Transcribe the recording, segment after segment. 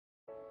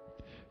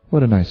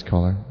What a nice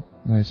caller.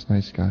 Nice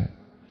guy.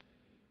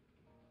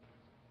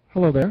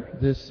 Hello there.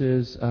 This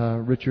is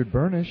Richard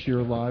Burnish.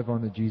 You're live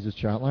on the Jesus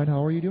Chat line.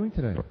 How are you doing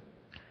today?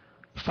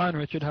 Fine,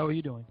 Richard. How are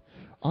you doing?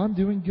 I'm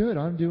doing good.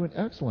 I'm doing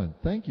excellent.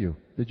 Thank you.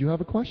 Did you have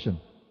a question?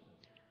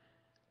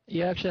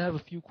 Yeah, actually, I have a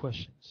few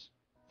questions.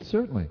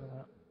 Certainly.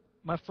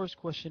 My first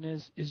question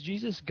is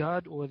Jesus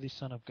God or the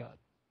Son of God?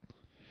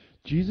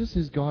 Jesus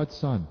is God's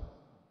Son.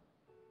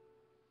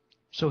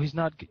 So he's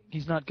not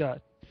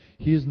God.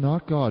 He is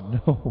not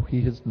God. No, he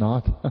is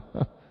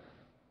not.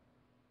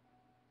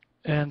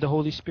 And the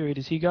Holy Spirit,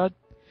 is he God?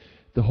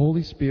 The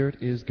Holy Spirit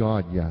is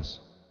God, yes.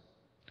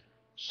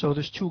 So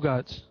there's two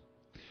gods.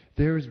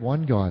 There is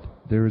one God.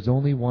 There is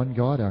only one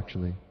God,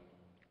 actually.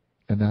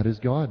 And that is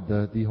God,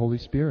 the Holy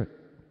Spirit.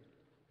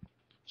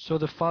 So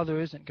the Father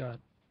isn't God.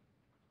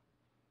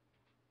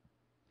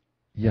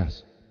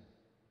 Yes.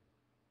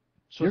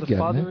 So You're the getting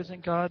Father it.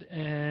 isn't God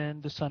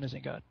and the Son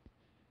isn't God.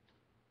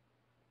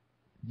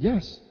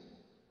 Yes.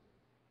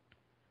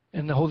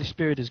 And the Holy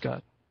Spirit is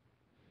God.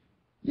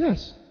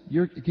 Yes.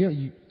 You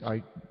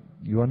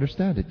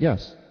understand it.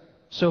 Yes.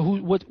 So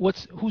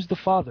who's the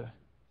Father?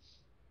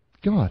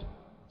 God.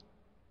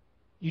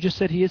 You just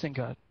said he isn't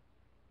God.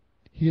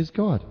 He is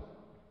God.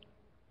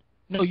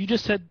 No, you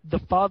just said the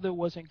Father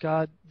wasn't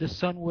God, the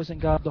Son wasn't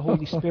God, the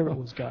Holy Spirit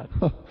was God.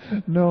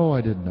 No,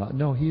 I did not.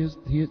 No, he is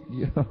he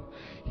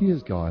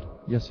is God.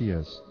 Yes, he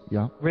is.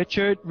 Yeah.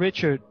 Richard,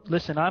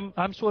 listen,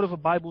 I'm sort of a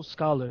Bible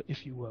scholar,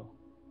 if you will.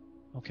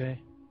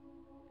 Okay?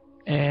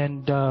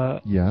 And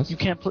Yes. you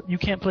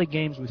can't play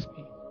games with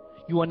me.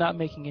 You are not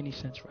making any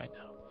sense right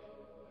now.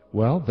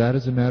 Well, that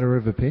is a matter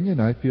of opinion.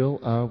 I feel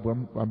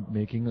I'm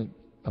making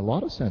a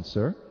lot of sense,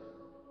 sir.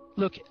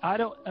 Look,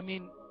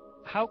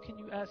 how can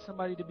you ask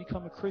somebody to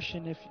become a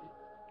Christian if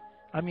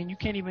you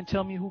can't even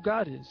tell me who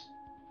God is?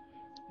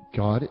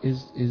 God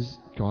is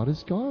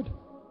God.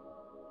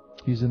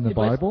 He's in the Yeah,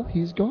 but- Bible.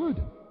 He's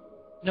God.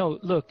 No,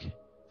 look,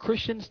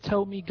 Christians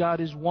tell me God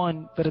is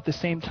one, but at the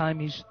same time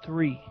he's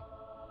three.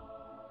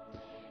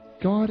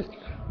 God.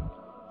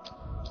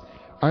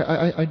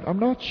 I'm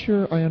not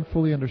sure I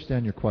fully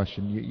understand your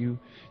question.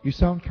 You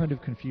sound kind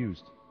of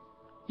confused.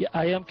 Yeah,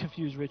 I am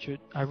confused, Richard.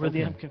 I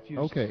really am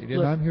confused. Okay, then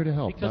Look, I'm here to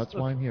help. because- That's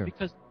why I'm here.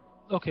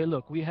 Okay,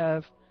 look, we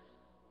have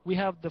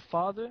the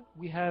Father,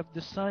 we have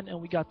the Son,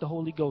 and we got the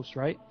Holy Ghost,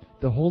 right?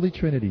 The Holy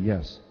Trinity,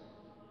 yes.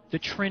 The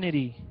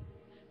Trinity.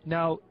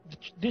 Now,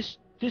 this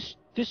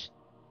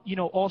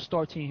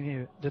all-star team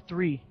here, the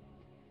three,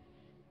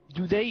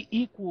 do they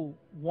equal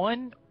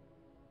one,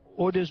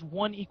 or does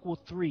one equal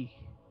three?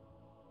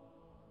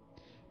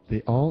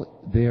 They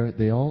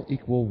all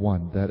equal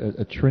one. That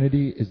a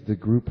trinity is the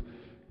group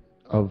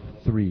of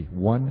three.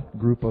 One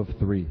group of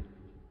three.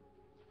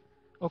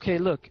 Okay,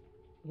 look,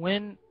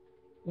 when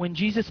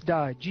Jesus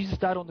died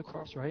on the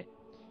cross, right?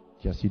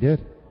 Yes, he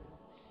did.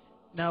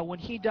 Now, when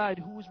he died,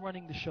 who was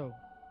running the show?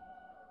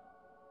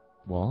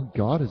 Well,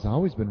 God has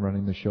always been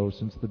running the show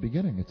since the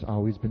beginning. It's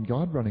always been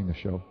God running the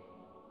show.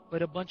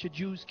 But a bunch of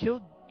Jews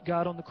killed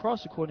God on the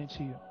cross, according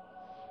to you.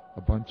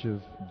 A bunch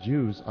of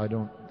Jews. I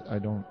don't.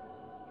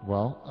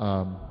 Well,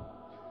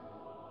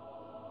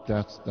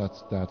 that's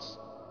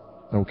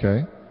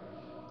okay.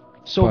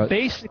 So But-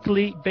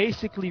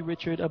 basically,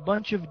 Richard, a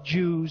bunch of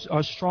Jews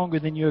are stronger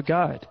than your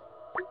God.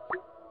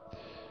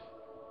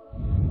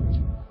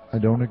 I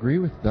don't agree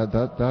with that.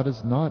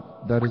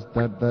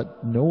 That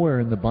nowhere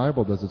in the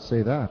Bible does it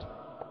say that.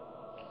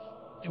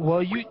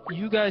 Well,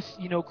 you guys,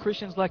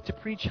 Christians like to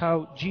preach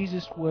how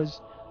Jesus was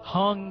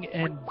hung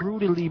and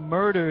brutally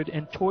murdered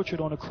and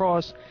tortured on a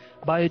cross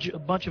by a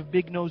bunch of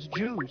big-nosed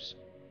Jews.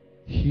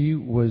 He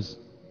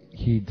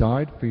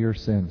died for your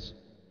sins.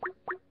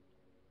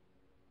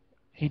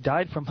 He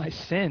died for my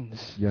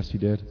sins. Yes, he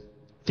did.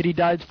 Did he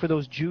die for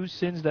those Jews'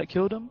 sins that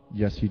killed him?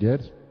 Yes, he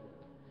did.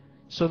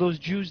 So those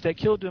Jews that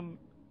killed him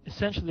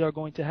essentially are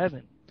going to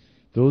heaven.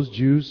 Those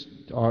Jews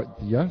are,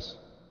 yes.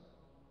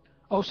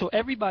 Oh, so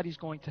everybody's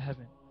going to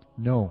heaven.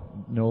 No,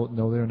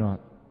 they're not.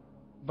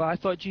 But I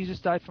thought Jesus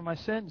died for my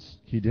sins.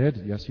 He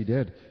did. Yes, he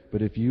did.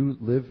 But if you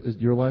live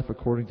your life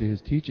according to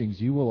his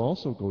teachings, you will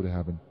also go to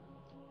heaven.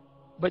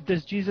 But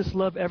does Jesus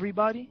love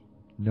everybody?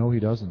 No, he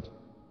doesn't.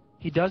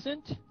 He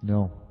doesn't?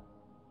 No.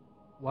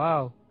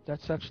 Wow,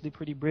 that's actually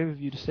pretty brave of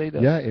you to say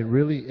that. Yeah, it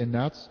really, and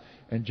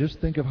just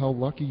think of how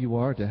lucky you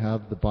are to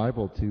have the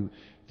Bible to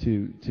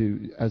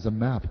as a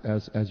map,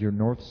 as your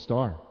North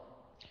Star.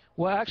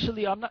 Well,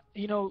 actually, I'm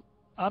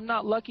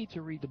not lucky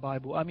to read the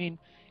Bible. I mean,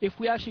 do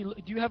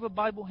you have a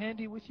Bible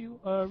handy with you,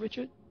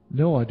 Richard?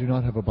 No, I do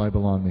not have a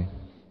Bible on me.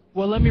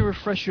 Well, let me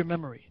refresh your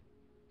memory.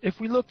 If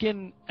we look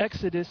in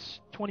Exodus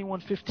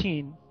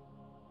 21:15,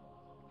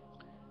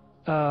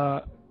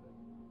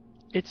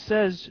 it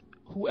says,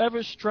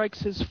 "Whoever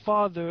strikes his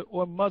father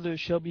or mother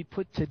shall be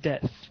put to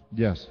death."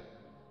 Yes.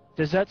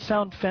 Does that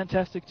sound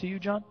fantastic to you,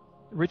 John?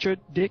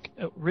 Richard?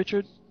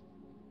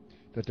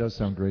 That does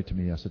sound great to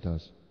me. Yes, it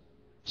does.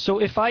 So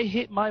if I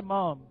hit my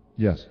mom,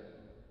 yes,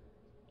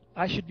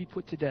 I should be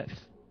put to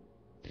death.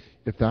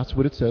 If that's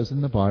what it says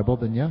in the Bible,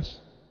 then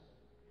yes.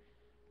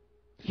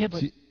 Yeah,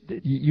 but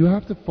You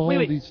have to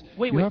follow these.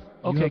 Wait. you have-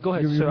 you Okay, have- go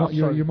ahead, your, sir. I'm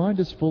sorry. your mind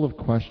is full of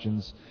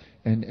questions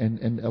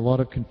and a lot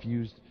of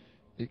confused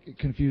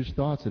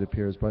thoughts, it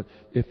appears. But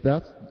if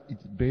that's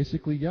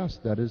basically, yes,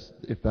 that is,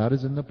 if that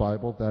is in the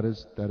Bible, that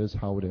is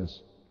how it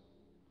is.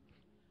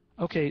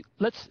 Okay,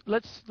 let's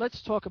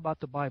talk about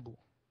the Bible.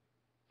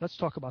 Let's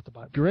talk about the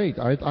Bible. Great.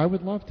 I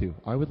would love to.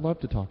 I would love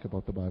to talk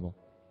about the Bible.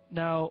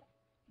 Now,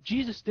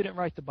 Jesus didn't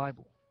write the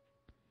Bible.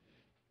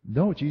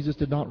 No, Jesus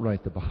did not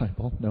write the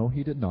Bible. No,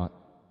 he did not.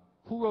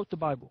 Who wrote the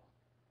Bible?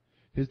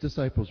 His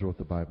disciples wrote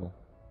the Bible.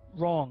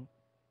 Wrong.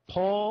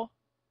 Paul,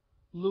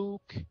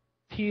 Luke,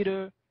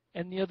 Peter,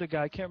 and the other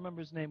guy. I can't remember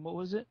his name. What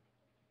was it?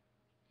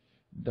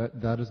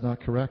 That is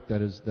not correct.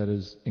 That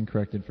is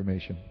incorrect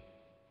information.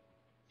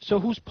 So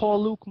who's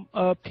Paul, Luke,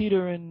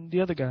 Peter, and the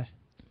other guy?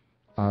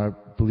 I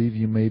believe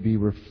you may be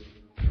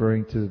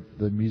referring to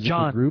the musical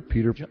John. group,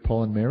 Peter,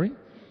 Paul, and Mary.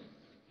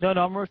 No,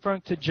 I'm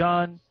referring to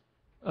John,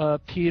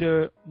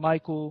 Peter,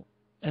 Michael,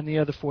 and the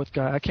other fourth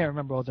guy. I can't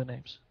remember all their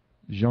names.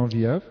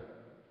 Geneviève.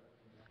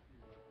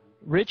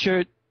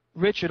 Richard,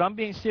 I'm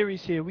being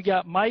serious here. We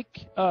got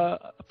Mike,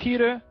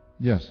 Peter,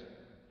 Yes.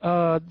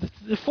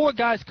 the four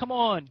guys. Come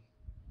on.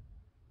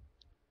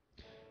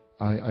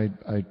 I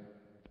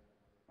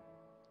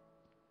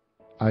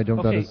don't.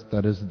 Okay.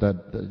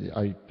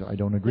 I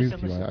don't agree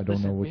with you. I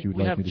don't know what you'd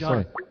like me to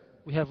say.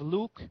 We have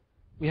Luke,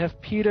 we have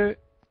Peter,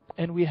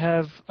 and we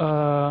have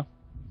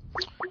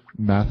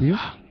Matthew.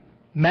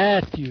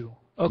 Matthew.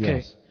 Okay.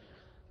 Yes.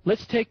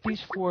 Let's take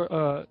these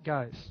four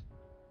guys.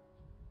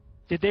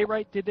 Did they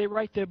write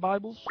their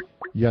Bibles?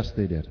 Yes,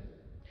 they did.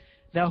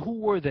 Now, who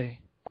were they?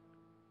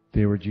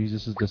 They were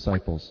Jesus'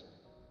 disciples.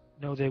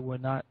 No, they were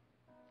not.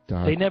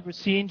 God. They never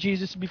seen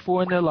Jesus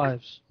before in their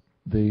lives.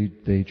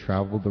 They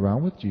traveled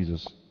around with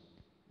Jesus.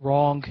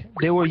 Wrong.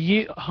 They were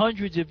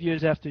hundreds of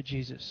years after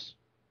Jesus.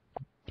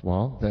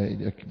 Well,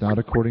 not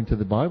according to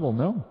the Bible,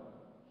 no.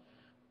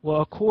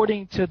 Well,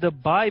 according to the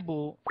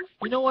Bible,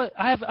 you know what?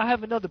 I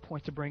have another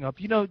point to bring up.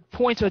 You know,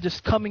 points are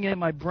just coming in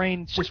my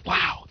brain. It's just,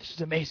 wow, this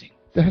is amazing.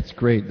 That's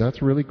great.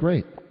 That's really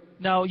great.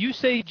 Now, you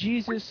say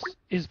Jesus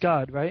is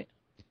God, right?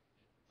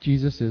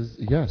 Jesus is,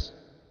 yes.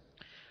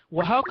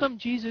 Well, how come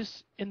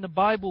Jesus in the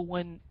Bible,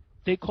 when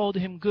they called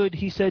him good,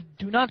 he said,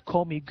 "Do not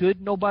call me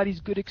good. Nobody's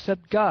good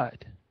except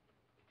God."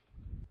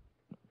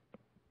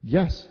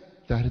 Yes,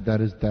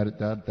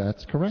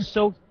 that's correct.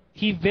 So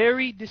he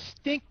very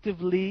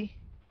distinctively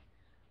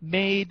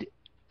made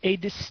a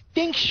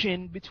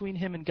distinction between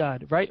him and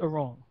God, right or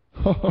wrong?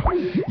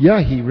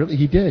 Yeah,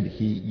 he did.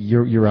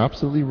 You're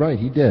absolutely right.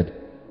 He did.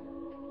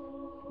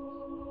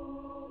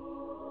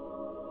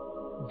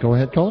 Go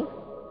ahead, caller.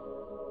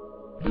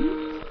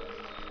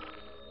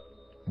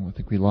 Oh, I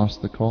think we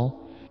lost the call.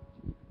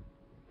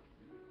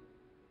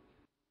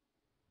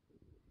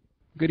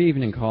 Good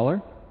evening,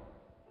 caller.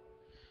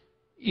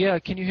 Yeah,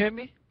 can you hear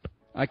me?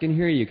 I can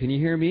hear you. Can you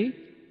hear me?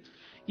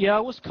 Yeah, I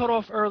was cut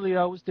off earlier.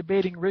 I was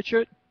debating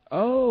Richard.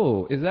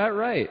 Oh, is that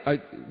right?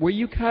 Were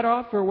you cut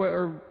off or what?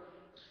 Or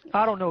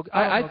I don't know.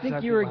 I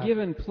think you were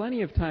given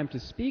plenty of time to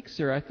speak,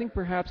 sir. I think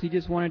perhaps he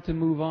just wanted to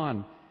move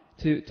on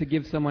to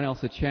give someone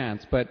else a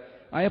chance. But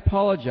I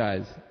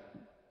apologize.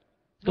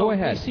 Go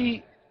ahead. You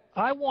see,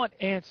 I want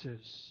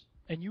answers,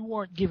 and you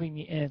weren't giving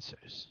me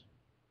answers.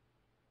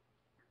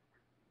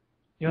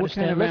 You What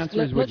kind understand? of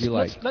answers would you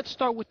like? Let's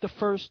start with the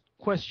first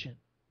question.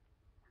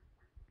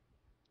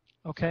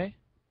 Okay?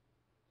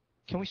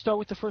 Can we start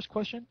with the first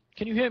question?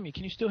 Can you hear me?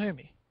 Can you still hear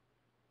me?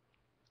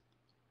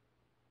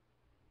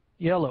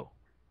 Yellow.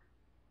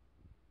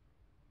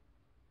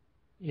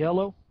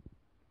 Yellow?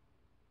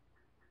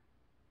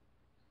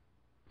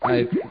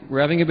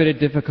 We're having a bit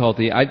of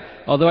difficulty.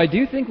 Although I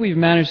do think we've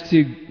managed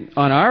to,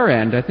 on our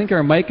end, I think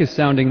our mic is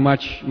sounding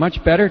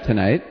much better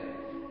tonight.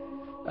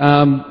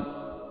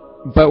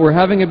 But we're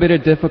having a bit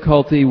of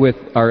difficulty with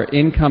our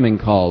incoming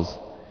calls.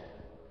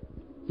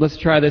 Let's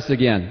try this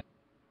again.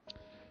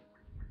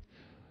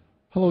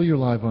 Hello, you're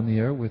live on the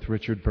air with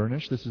Richard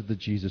Burnish. This is the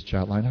Jesus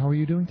Chat Line. How are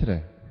you doing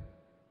today?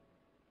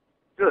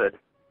 Good.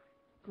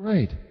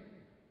 Great.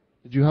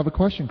 Did you have a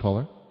question,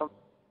 caller?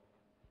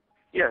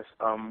 Yes.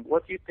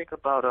 What do you think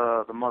about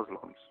the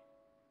Muslims?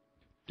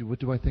 What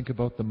do I think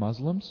about the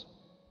Muslims?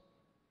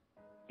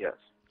 Yes.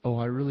 Oh,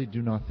 I really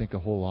do not think a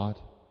whole lot,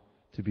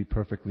 to be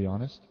perfectly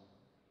honest.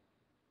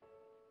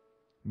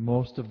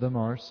 Most of them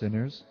are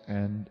sinners,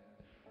 and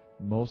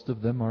most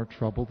of them are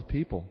troubled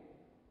people.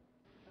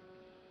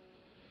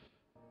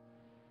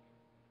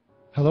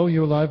 Hello,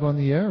 you're live on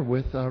the air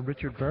with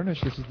Richard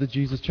Burnish. This is the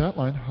Jesus Chat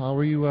Line. How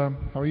are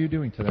you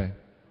doing today?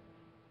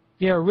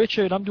 Yeah,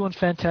 Richard, I'm doing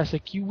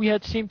fantastic. We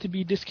had seemed to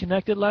be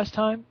disconnected last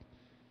time.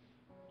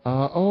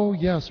 Oh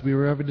yes, we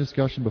were having a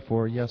discussion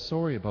before. Yes,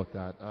 sorry about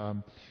that.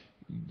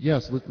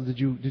 Yes, did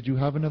you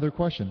have another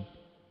question?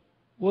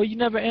 Well, you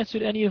never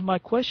answered any of my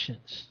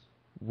questions.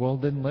 Well,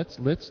 then let's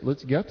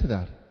get to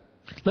that.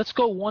 Let's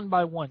go one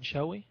by one,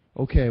 shall we?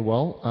 Okay.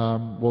 Well,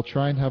 we'll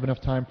try and have enough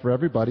time for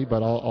everybody,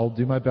 but I'll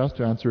do my best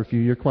to answer a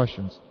few of your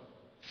questions.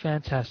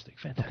 Fantastic.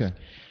 Okay.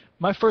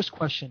 My first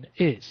question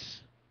is,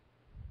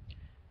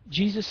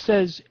 Jesus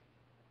says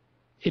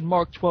in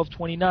Mark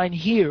 12:29,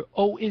 "Hear,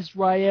 O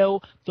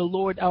Israel, the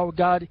Lord our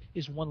God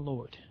is one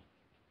Lord."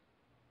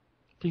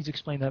 Please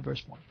explain that verse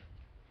for me.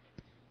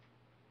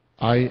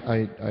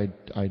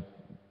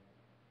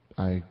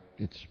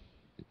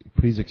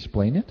 Please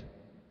explain it.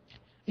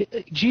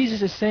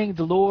 Jesus is saying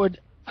the Lord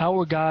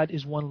our God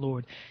is one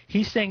Lord.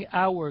 He's saying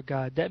our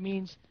God. That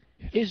means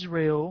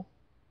Israel,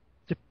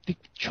 the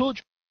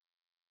children.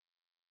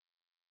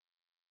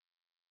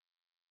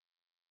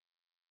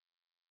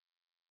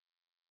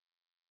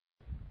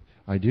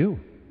 I do.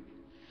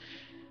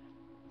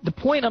 The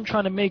point I'm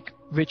trying to make,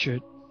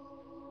 Richard,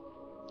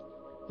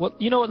 well,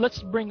 you know what?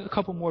 Let's bring a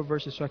couple more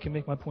verses so I can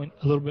make my point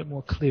a little bit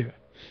more clear.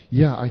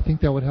 Yeah, I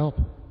think that would help.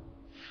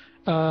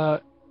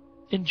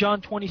 In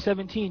John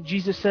 20:17,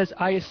 Jesus says,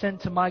 "I ascend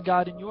to my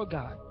God and your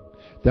God."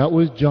 That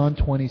was John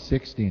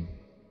 20:16.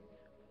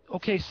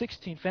 Okay,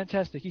 16,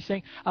 fantastic. He's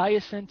saying, "I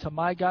ascend to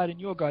my God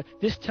and your God."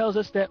 This tells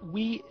us that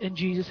we and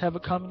Jesus have a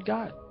common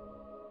God.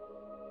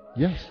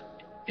 Yes.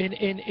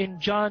 In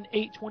John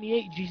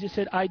 8:28, Jesus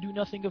said, "I do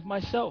nothing of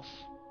myself."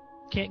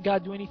 Can't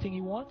God do anything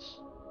He wants?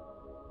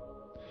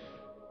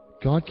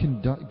 God can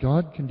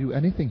do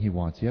anything He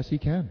wants. Yes, He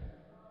can.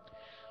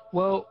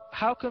 Well,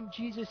 how come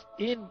Jesus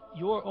in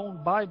your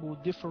own Bible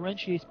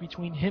differentiates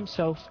between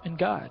Himself and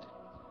God?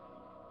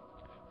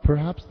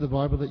 Perhaps the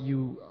Bible that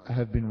you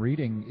have been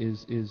reading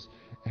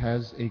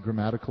has a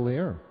grammatical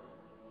error.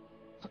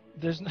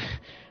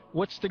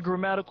 What's the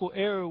grammatical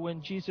error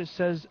when Jesus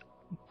says,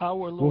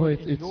 "Our Lord"? Well,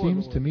 and it your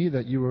seems Lord? to me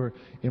that you were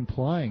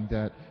implying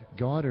that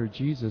God or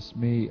Jesus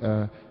may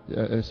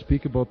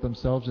speak about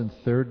themselves in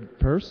third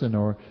person,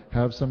 or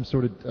have some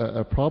sort of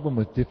a problem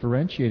with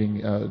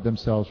differentiating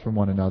themselves from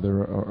one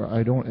another. Or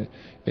I don't.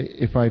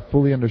 If I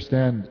fully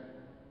understand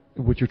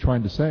what you're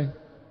trying to say.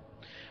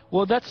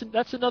 Well,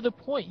 that's another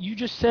point. You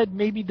just said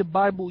maybe the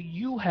Bible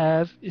you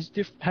have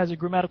has a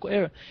grammatical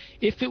error.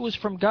 If it was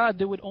from God,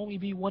 there would only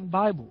be one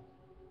Bible.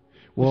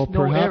 Well,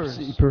 no errors.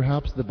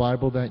 perhaps the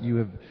Bible that you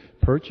have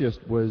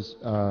purchased was,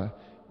 one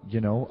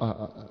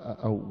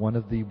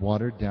of the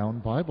watered-down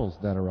Bibles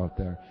that are out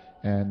there,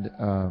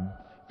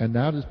 and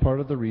that is part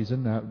of the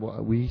reason that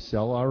we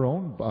sell our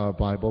own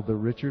Bible, the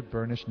Richard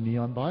Burnish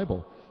Neon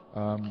Bible,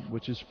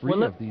 which is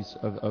free of these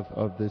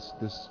of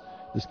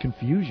this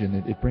confusion.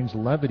 It brings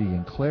levity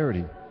and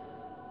clarity.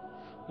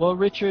 Well,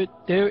 Richard,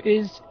 there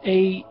is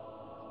the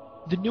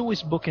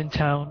newest book in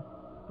town.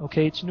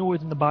 Okay, it's newer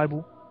than the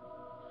Bible.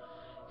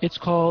 It's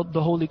called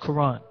the Holy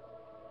Quran.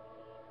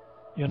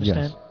 You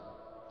understand?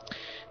 Yes.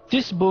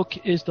 This book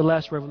is the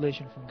last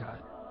revelation from God.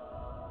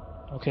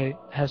 Okay? It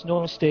has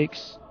no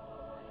mistakes.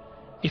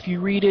 If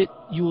you read it,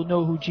 you will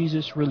know who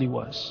Jesus really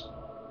was.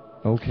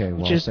 Okay,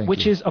 well,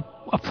 which is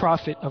a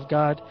prophet of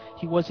God.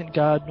 He wasn't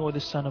God, nor the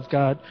Son of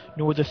God,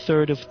 nor the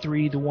third of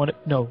three, the one.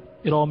 No,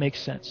 it all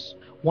makes sense.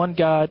 One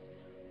God,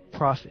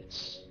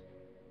 prophets.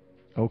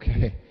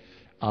 Okay.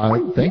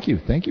 Thank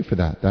you for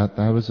that. That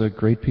was a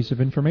great piece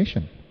of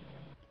information.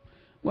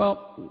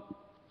 Well,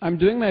 I'm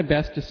doing my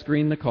best to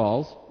screen the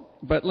calls,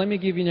 but let me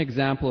give you an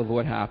example of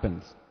what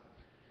happens.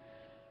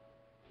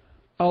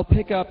 I'll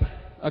pick up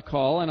a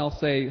call and I'll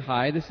say,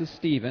 "Hi, this is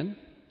Stephen.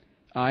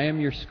 I am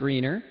your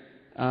screener.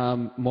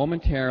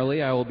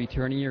 Momentarily, I will be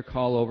turning your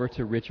call over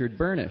to Richard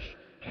Burnish.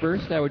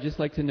 First, I would just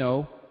like to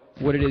know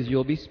what it is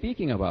you'll be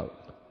speaking about."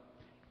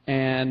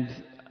 And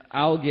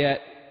I'll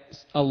get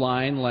a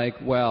line like,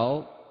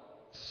 "Well,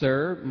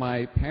 sir,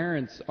 my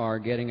parents are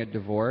getting a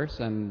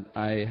divorce and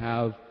I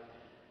have...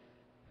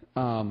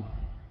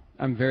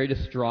 I'm very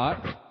distraught.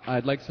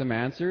 I'd like some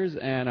answers."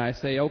 And I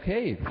say,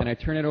 "Okay." And I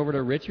turn it over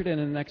to Richard, and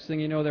the next thing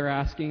you know, they're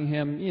asking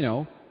him,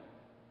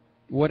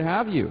 what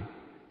have you.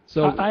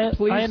 So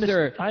please,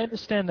 sir. I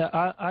understand that.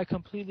 I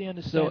completely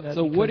understand that.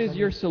 So what is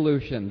your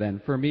solution then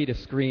for me to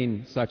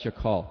screen such a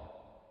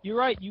call? You're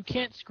right. You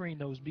can't screen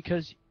those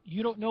because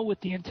you don't know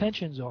what the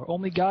intentions are.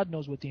 Only God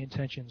knows what the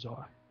intentions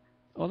are.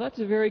 Well, that's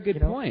a very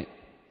good point.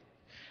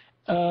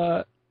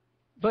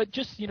 But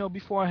just,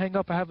 before I hang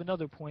up, I have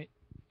another point.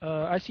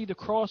 I see the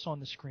cross on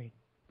the screen.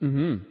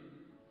 Mm-hmm.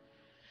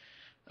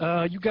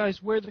 You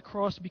guys wear the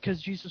cross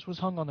because Jesus was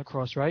hung on the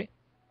cross, right?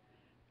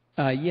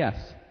 Yes.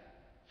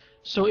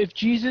 So if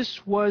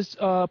Jesus was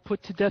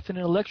put to death in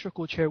an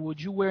electrical chair,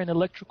 would you wear an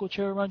electrical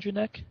chair around your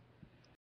neck?